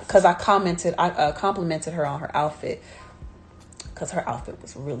beautiful. Because I complimented her on her outfit because her outfit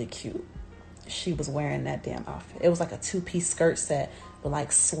was really cute. She was wearing that damn outfit. It was like a 2-piece skirt set with like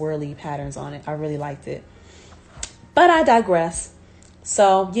swirly patterns on it. I really liked it. But I digress.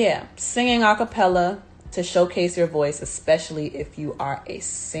 So yeah, singing a cappella to showcase your voice, especially if you are a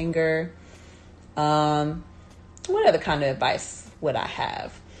singer. What other kind of advice would I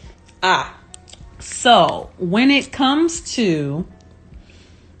have? So when it comes to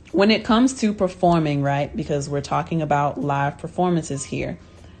performing, right? Because we're talking about live performances here.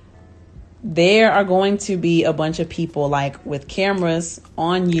 There are going to be a bunch of people like with cameras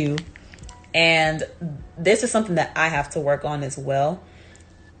on you. And this is something that I have to work on as well.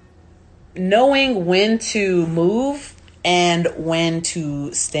 Knowing when to move and when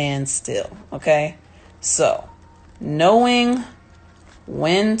to stand still. Okay. So knowing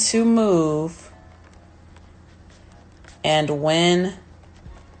when to move and when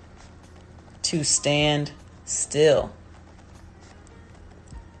to stand still.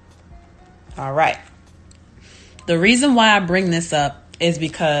 All right. The reason why I bring this up is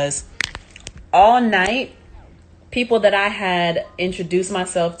because all night, people that I had introduced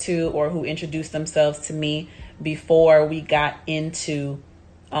myself to or who introduced themselves to me before we got into,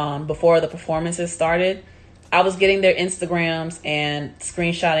 before the performances started, I was getting their Instagrams and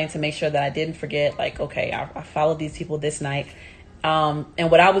screenshotting to make sure that I didn't forget, like, okay, I followed these people this night. And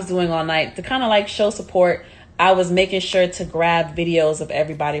what I was doing all night to kind of like show support, I was making sure to grab videos of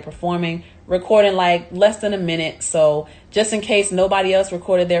everybody performing, recording like less than a minute. So just in case nobody else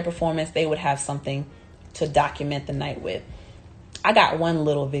recorded their performance, they would have something to document the night with. I got one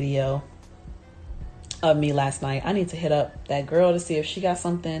little video of me last night. I need to hit up that girl to see if she got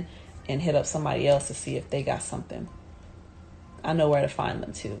something and hit up somebody else to see if they got something. I know where to find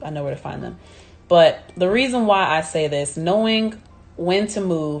them too. But the reason why I say this, knowing when to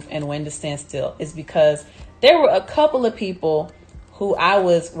move and when to stand still, is because there were a couple of people who I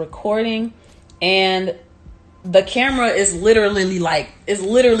was recording and the camera is literally like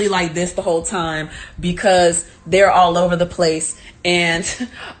this the whole time because they're all over the place. And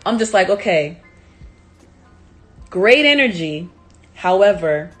I'm just like, okay, great energy.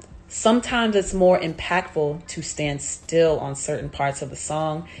 However, sometimes it's more impactful to stand still on certain parts of the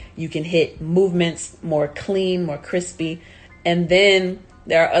song. You can hit movements more clean, more crispy. And then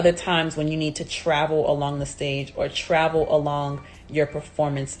there are other times when you need to travel along the stage or travel along your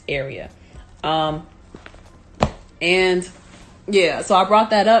performance area. And yeah, so I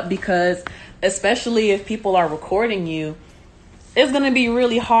brought that up because especially if people are recording you, it's going to be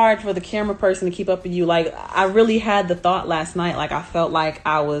really hard for the camera person to keep up with you. Like, I really had the thought last night, like I felt like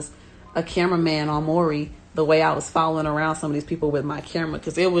I was a cameraman on Maury, the way I was following around some of these people with my camera,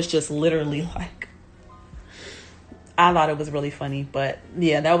 because it was just literally like, I thought it was really funny. But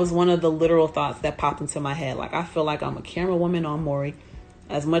yeah, that was one of the literal thoughts that popped into my head. Like, I feel like I'm a camera woman on Maury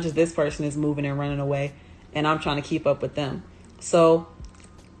as much as this person is moving and running away, and I'm trying to keep up with them. So,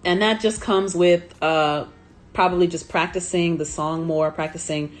 and that just comes with probably just practicing the song more,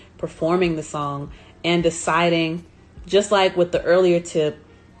 practicing performing the song, and deciding, just like with the earlier tip,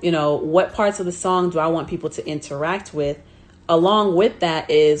 you know, what parts of the song do I want people to interact with? Along with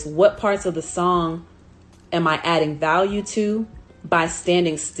that is, what parts of the song am I adding value to by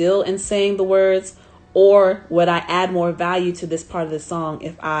standing still and saying the words? Or would I add more value to this part of the song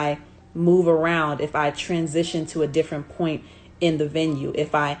if I move around, if I transition to a different point in the venue,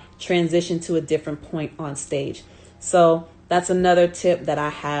 if I transition to a different point on stage? So that's another tip that I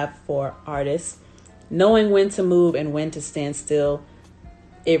have for artists. Knowing when to move and when to stand still,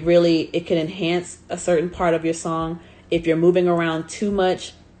 it can enhance a certain part of your song. If you're moving around too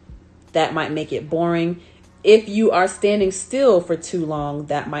much, that might make it boring. If you are standing still for too long,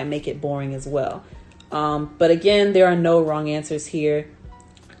 that might make it boring as well. But again, there are no wrong answers here.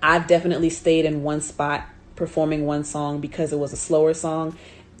 I've definitely stayed in one spot performing one song because it was a slower song.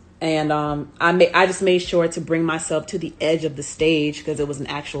 And I just made sure to bring myself to the edge of the stage because it was an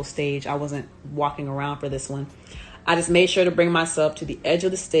actual stage. I wasn't walking around for this one. I just made sure to bring myself to the edge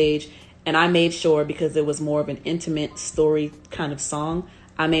of the stage. And I made sure, because it was more of an intimate story kind of song,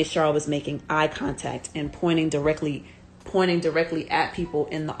 I made sure I was making eye contact and pointing directly at people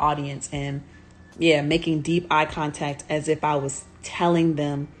in the audience and, making deep eye contact as if I was telling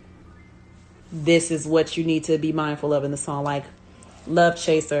them this is what you need to be mindful of in the song. Like Love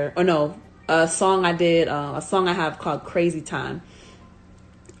Chaser, or no, a song I have called Crazy Time.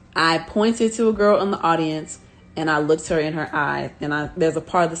 I pointed to a girl in the audience and I looked her in her eye, and there's a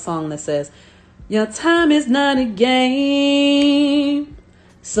part of the song that says, your time is not a game,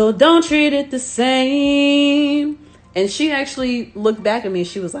 so don't treat it the same. And she actually looked back at me.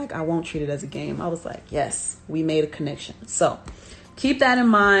 She was like, I won't treat it as a game. I was like, yes, we made a connection. So keep that in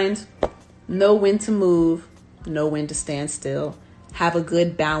mind. Know when to move, know when to stand still. Have a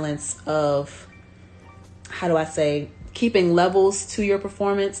good balance of, keeping levels to your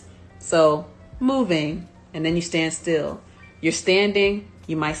performance. So moving, and then you stand still. You're standing,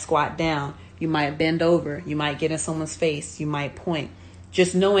 you might squat down. You might bend over. You might get in someone's face. You might point.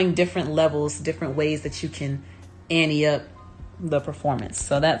 Just knowing different levels, different ways that you can ante up the performance.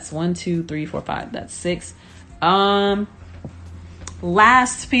 So that's 1, 2, 3, 4, 5. That's 6.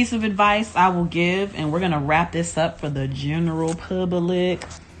 Last piece of advice I will give, and we're going to wrap this up for the general public,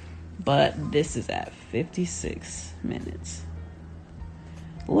 but this is at 56 minutes.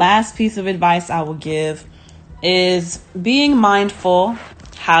 Last piece of advice I will give is being mindful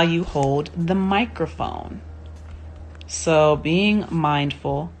how you hold the microphone. So being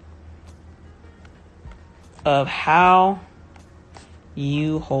mindful of how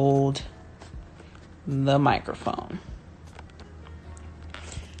you hold the microphone.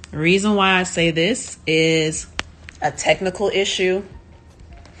 The reason why I say this is a technical issue.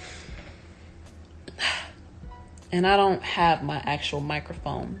 And I don't have my actual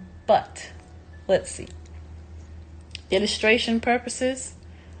microphone, but let's see. Illustration purposes.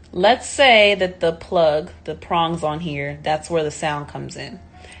 Let's say that the plug, the prongs on here, that's where the sound comes in.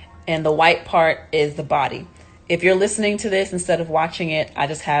 And the white part is the body. If you're listening to this instead of watching it, I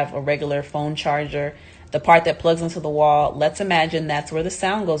just have a regular phone charger. The part that plugs into the wall, let's imagine that's where the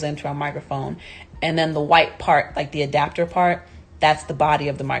sound goes into our microphone. And then the white part, like the adapter part, that's the body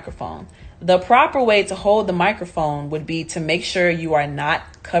of the microphone. The proper way to hold the microphone would be to make sure you are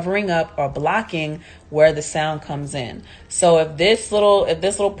not covering up or blocking where the sound comes in. So if this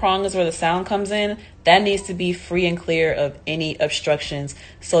little prong is where the sound comes in, that needs to be free and clear of any obstructions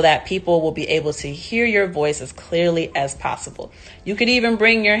so that people will be able to hear your voice as clearly as possible. You could even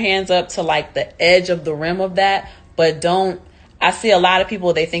bring your hands up to like the edge of the rim of that, but I see a lot of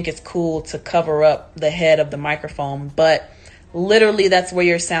people, they think it's cool to cover up the head of the microphone, but literally that's where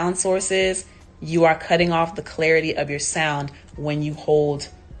your sound source is. You are cutting off the clarity of your sound when you hold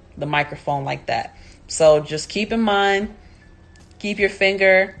the microphone like that. So just keep in mind, keep your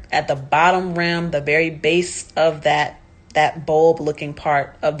finger at the bottom rim, the very base of that bulb looking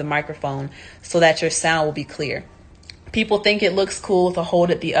part of the microphone so that your sound will be clear. People think it looks cool to hold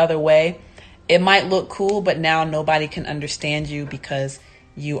it the other way. It might look cool, but now nobody can understand you because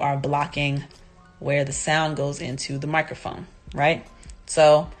you are blocking where the sound goes into the microphone, right?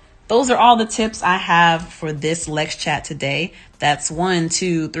 So those are all the tips I have for this Lex Chat today. That's 1,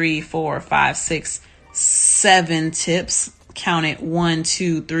 2, 3, 4, 5, 6, 7 tips. Count it. 1,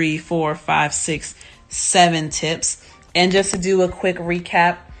 2, 3, 4, 5, 6, 7 tips. And just to do a quick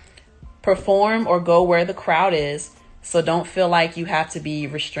recap, perform or go where the crowd is. So don't feel like you have to be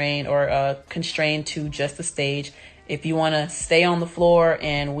restrained or constrained to just the stage. If you want to stay on the floor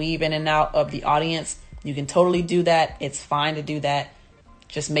and weave in and out of the audience, you can totally do that. It's fine to do that.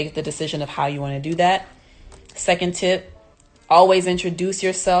 Just make the decision of how you want to do that. Second tip, always introduce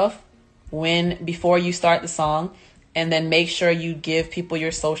yourself before you start the song, and then make sure you give people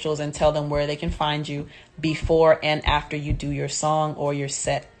your socials and tell them where they can find you before and after you do your song or your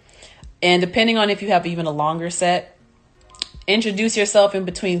set. And depending on if you have even a longer set, introduce yourself in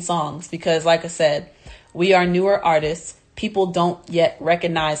between songs, because like I said, we are newer artists. People don't yet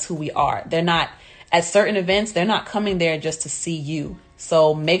recognize who we are. They're not at certain events. They're not coming there just to see you.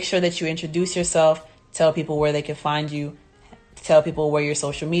 So make sure that you introduce yourself, tell people where they can find you, tell people where your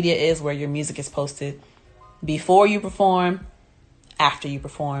social media is, where your music is posted before you perform, after you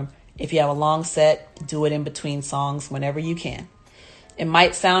perform. If you have a long set, do it in between songs whenever you can. It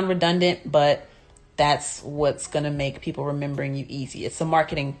might sound redundant, but that's what's going to make people remembering you easy. It's a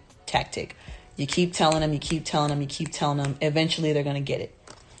marketing tactic. You keep telling them, you keep telling them, you keep telling them. Eventually, they're going to get it.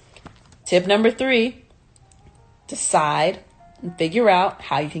 Tip number 3, decide and figure out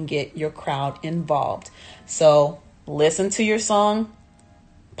how you can get your crowd involved. So listen to your song,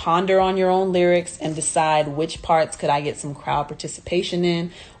 ponder on your own lyrics, and decide which parts could I get some crowd participation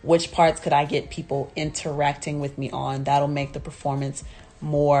in, which parts could I get people interacting with me on. That'll make the performance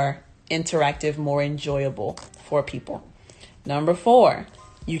more interactive, more enjoyable for people. Number 4,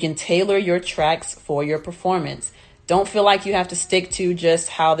 You can tailor your tracks for your performance. Don't feel like you have to stick to just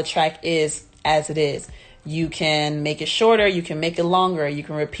how the track is as it is. You can make it shorter. You can make it longer. You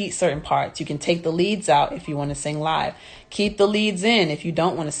can repeat certain parts. You can take the leads out if you want to sing live. Keep the leads in if you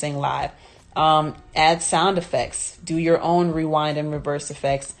don't want to sing live. Add sound effects. Do your own rewind and reverse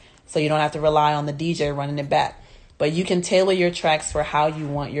effects so you don't have to rely on the DJ running it back. But you can tailor your tracks for how you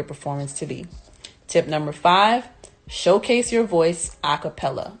want your performance to be. Tip number 5, showcase your voice a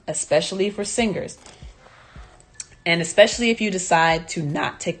cappella, especially for singers. And especially if you decide to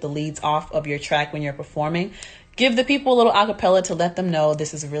not take the leads off of your track when you're performing, give the people a little a cappella to let them know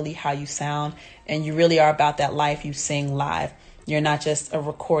this is really how you sound and you really are about that life you sing live. You're not just a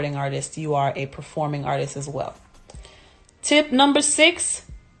recording artist, you are a performing artist as well. Tip number 6,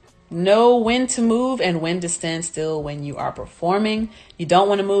 know when to move and when to stand still when you are performing. You don't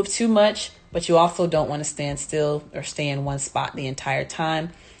want to move too much, but you also don't want to stand still or stay in one spot the entire time.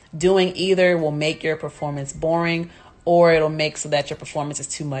 Doing either will make your performance boring, or it'll make so that your performance is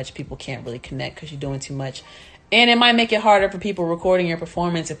too much. People can't really connect because you're doing too much. And it might make it harder for people recording your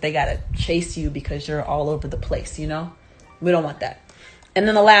performance if they got to chase you because you're all over the place, you know? We don't want that. And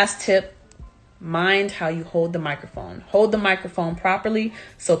then the last tip, mind how you hold the microphone. Hold the microphone properly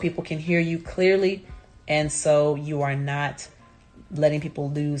so people can hear you clearly, and so you are not letting people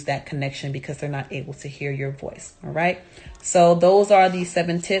lose that connection because they're not able to hear your voice. All right. So those are the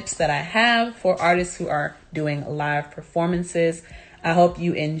 7 tips that I have for artists who are doing live performances. I hope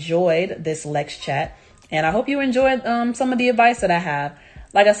you enjoyed this Lex Chat, and I hope you enjoyed some of the advice that I have.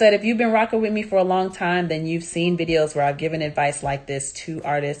 Like I said, if you've been rocking with me for a long time, then you've seen videos where I've given advice like this to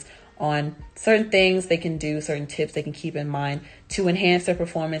artists on certain things they can do, certain tips they can keep in mind to enhance their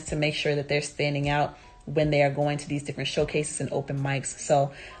performance, to make sure that they're standing out when they are going to these different showcases and open mics.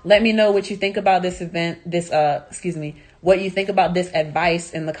 So let me know what you think about this event, what you think about this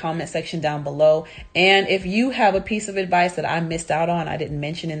advice in the comment section down below. And if you have a piece of advice that I missed out on, I didn't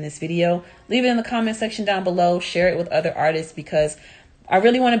mention in this video, leave it in the comment section down below. Share it with other artists, because I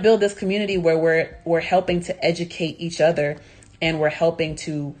really want to build this community where we're helping to educate each other, and we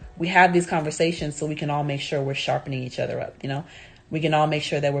have these conversations so we can all make sure we're sharpening each other up. You know, we can all make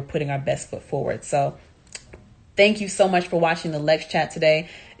sure that we're putting our best foot forward. So thank you so much for watching the Lex Chat today.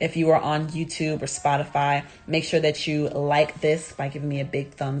 If you are on YouTube or Spotify, make sure that you like this by giving me a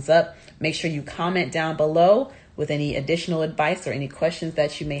big thumbs up. Make sure you comment down below with any additional advice or any questions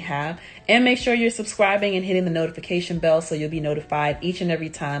that you may have. And make sure you're subscribing and hitting the notification bell so you'll be notified each and every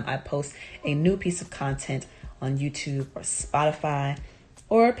time I post a new piece of content on YouTube or Spotify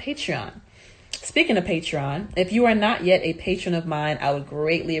or Patreon. Speaking of Patreon, if you are not yet a patron of mine, I would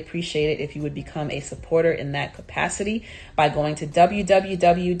greatly appreciate it if you would become a supporter in that capacity by going to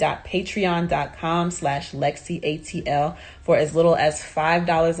www.patreon.com/LexiATL. For as little as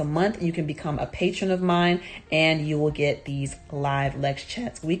 $5 a month, you can become a patron of mine, and you will get these live Lex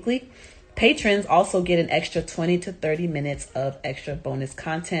Chats weekly. Patrons also get an extra 20 to 30 minutes of extra bonus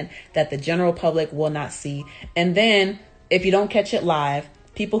content that the general public will not see. And then if you don't catch it live,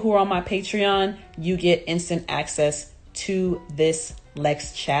 people who are on my Patreon, you get instant access to this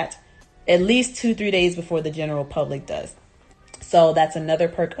Lex Chat at least 2-3 days before the general public does. So that's another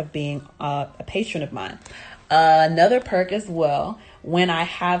perk of being a patron of mine. Another perk as well, when I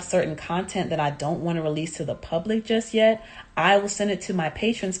have certain content that I don't want to release to the public just yet, I will send it to my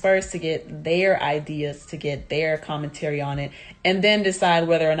patrons first to get their ideas, to get their commentary on it, and then decide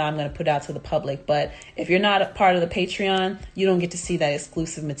whether or not I'm going to put it out to the public. But if you're not a part of the Patreon, you don't get to see that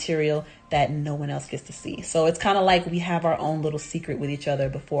exclusive material that no one else gets to see. So it's kind of like we have our own little secret with each other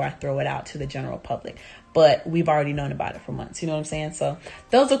before I throw it out to the general public. But we've already known about it for months. You know what I'm saying? So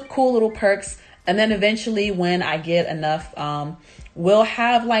those are cool little perks. And then eventually, when I get enough, we'll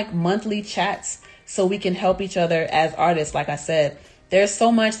have like monthly chats so we can help each other as artists. Like I said, there's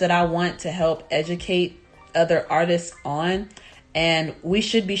so much that I want to help educate other artists on, and we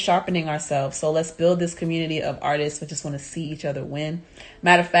should be sharpening ourselves. So let's build this community of artists who just want to see each other win.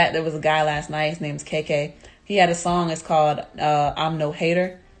 Matter of fact, there was a guy last night, his name's KK. He had a song, it's called I'm No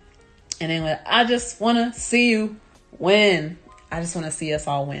Hater. And then I just want to see you win. I just want to see us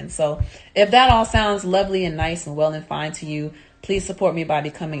all win. So if that all sounds lovely and nice and well and fine to you, please support me by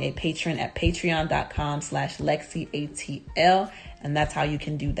becoming a patron at patreon.com/LexiATL. And that's how you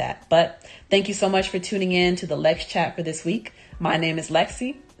can do that. But thank you so much for tuning in to the Lex Chat for this week. My name is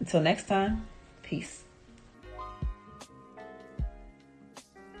Lexi. Until next time, peace.